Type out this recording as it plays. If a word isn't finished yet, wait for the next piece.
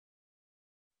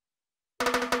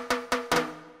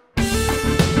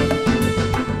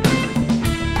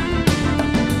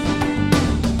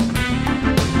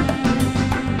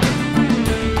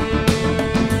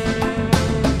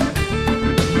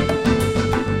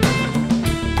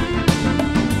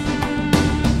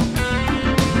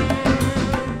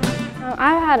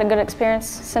had a good experience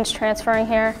since transferring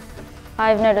here.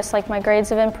 I've noticed like my grades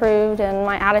have improved and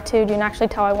my attitude. You can actually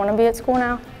tell I want to be at school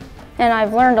now. And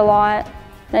I've learned a lot,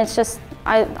 and it's just,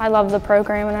 I love the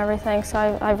program and everything,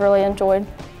 so I've really enjoyed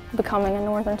becoming a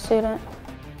Northern student.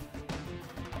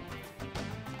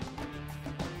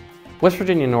 West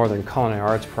Virginia Northern Culinary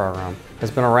Arts program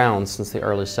has been around since the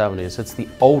early 70s. It's the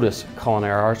oldest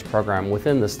culinary arts program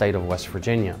within the state of West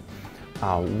Virginia.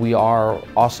 We are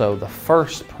also the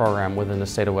first program within the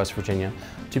state of West Virginia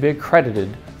to be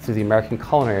accredited through the American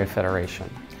Culinary Federation.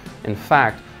 In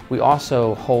fact, we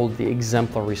also hold the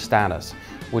exemplary status,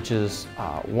 which is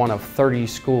one of 30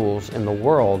 schools in the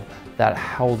world that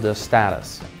hold this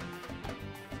status.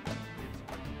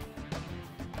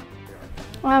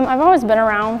 I've always been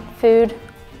around food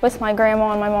with my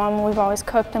grandma and my mom. We've always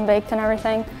cooked and baked and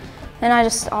everything, and I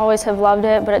just always have loved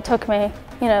it. But it took me,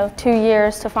 2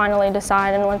 years to finally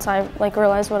decide. And once I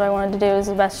realized what I wanted to do was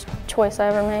the best choice I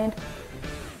ever made.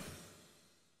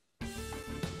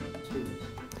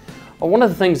 One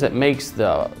of the things that makes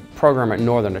the program at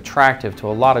Northern attractive to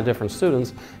a lot of different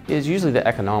students is usually the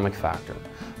economic factor.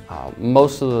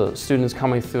 Most of the students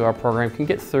coming through our program can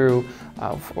get through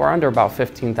for under about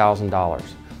 $15,000.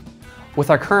 With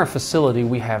our current facility,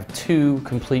 we have 2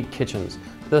 complete kitchens.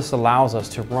 This allows us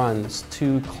to run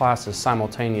 2 classes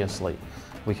simultaneously.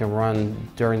 We can run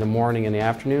during the morning and the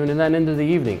afternoon and then into the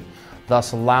evening,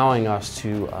 thus allowing us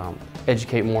to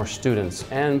educate more students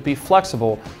and be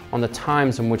flexible on the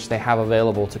times in which they have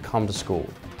available to come to school.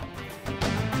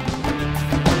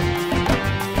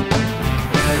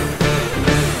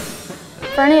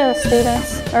 For any of the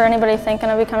students or anybody thinking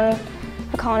of becoming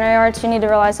a culinary arts, you need to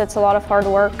realize it's a lot of hard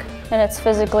work and it's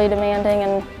physically demanding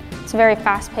and it's a very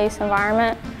fast-paced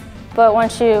environment. But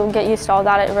once you get used to all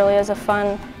that, it really is a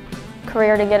fun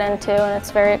career to get into, and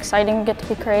it's very exciting to get to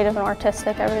be creative and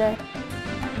artistic every day.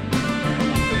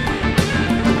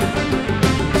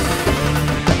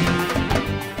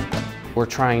 We're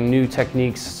trying new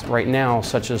techniques right now,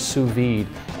 such as sous vide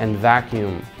and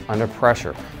vacuum under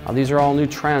pressure. Now, these are all new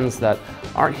trends that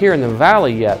aren't here in the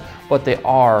Valley yet, but they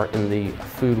are in the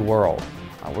food world.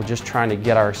 We're just trying to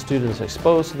get our students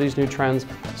exposed to these new trends,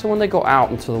 so when they go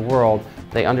out into the world,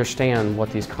 they understand what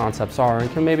these concepts are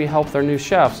and can maybe help their new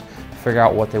chefs figure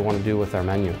out what they want to do with their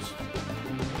menus.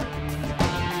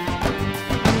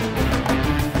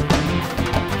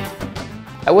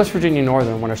 At West Virginia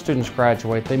Northern, when our students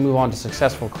graduate, they move on to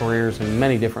successful careers in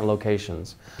many different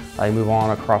locations. They move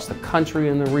on across the country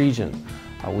and the region.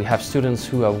 We have students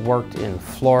who have worked in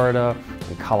Florida,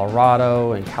 in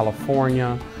Colorado, in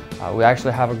California. We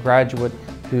actually have a graduate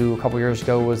who a couple years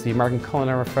ago was the American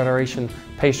Culinary Federation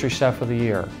Pastry Chef of the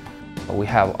Year. We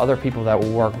have other people that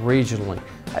will work regionally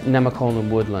at Nemacolin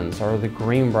Woodlands or the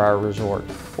Greenbrier Resort,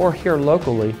 or here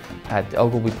locally at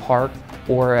Ogilvy Park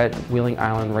or at Wheeling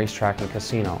Island Racetrack and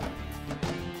Casino.